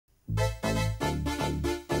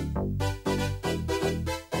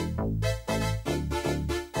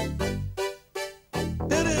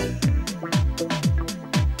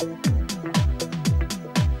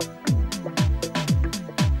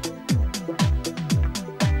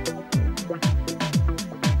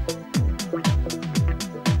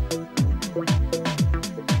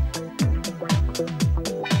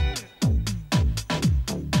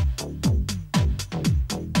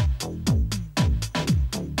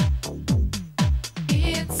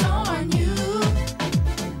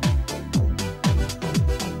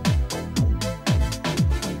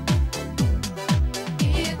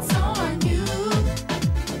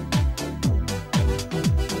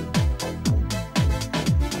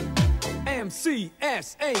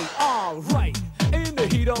CSA, alright. In the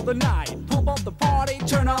heat of the night, pump up the party,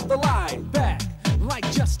 turn off the light. Back, like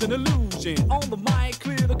just an illusion. On the mic,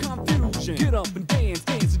 clear the confusion. Get up and dance,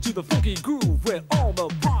 dance into the funky groove where all the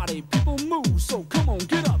party people move. So come on,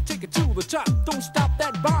 get up, take it to the top. Don't stop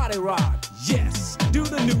that body rock. Yes, do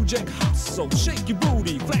the new jack hustle. Shake your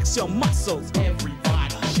booty, flex your muscles.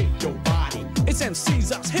 Everybody, shake your body. It's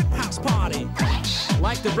MC's us hip house party.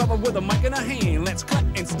 Like the rubber with a mic in a hand, let's cut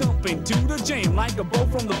and stomp into the jam. Like a bow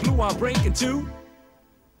from the blue, I'll break into.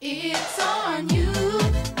 It's on you.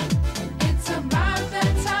 It's about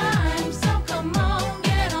that time. So come on,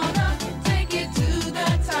 get on up, take it to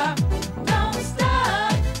the top. Don't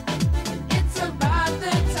stop. It's about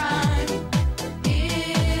the time.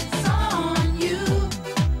 It's on you.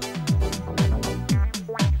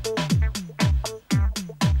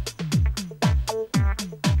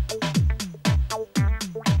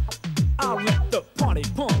 I'll let the party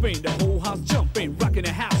pumping, the whole house jumping, rocking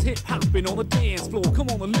the house, hip hopping on the dance floor. Come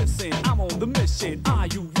on and listen, I'm on the mission. Are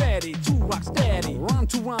you ready to rock steady? Rhyme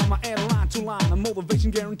to rhyme, I add line to line. A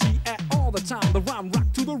motivation guarantee at all the time. The rhyme rock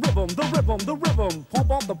to the rhythm, the rhythm, the rhythm.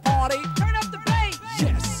 Pump up the party, Turn up the bass.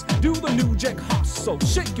 yes. Do the new jack hustle,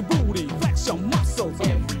 shake your booty, flex your muscles.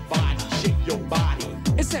 Everybody, shake your body.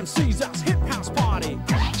 It's MC's us hip house party.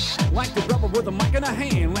 Like the rubber with a mic in a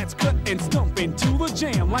hand, let's cut and stomp into the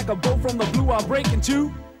jam. Like a bow from the blue, I'll break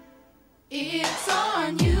into. It's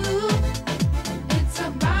on you. It's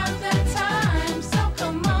about that time. So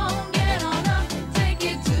come on, get on up, take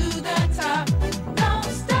it to the top. Don't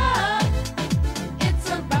stop. It's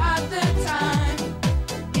about the time.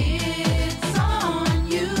 It's on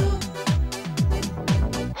you.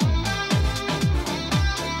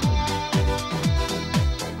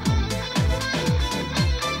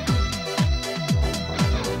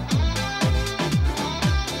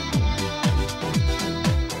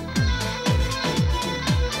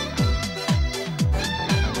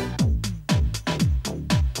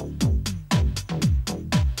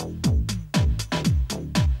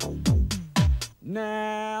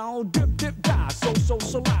 Now, dip, dip, dive, so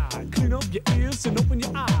slide. Clean up your ears and open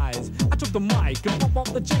your eyes. I took the mic and pump up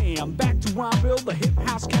the jam. Back to Rhymeville, the hip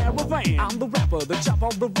house caravan. I'm the rapper, the chop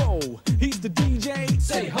of the roll. He's the DJ,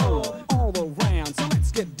 say ho, all around. So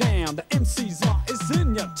let's get down. The MC's is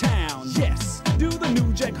in your town. Yes, do the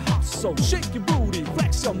new jack hustle. Shake your booty,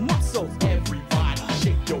 flex your muscles. Everybody,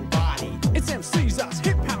 shake your body. It's MC's us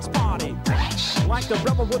hip house party. Like the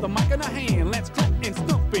rubber with a mic in a hand, let's clap and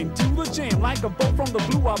stomp into the jam. Like a bow from the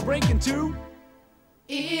blue, I'll break into.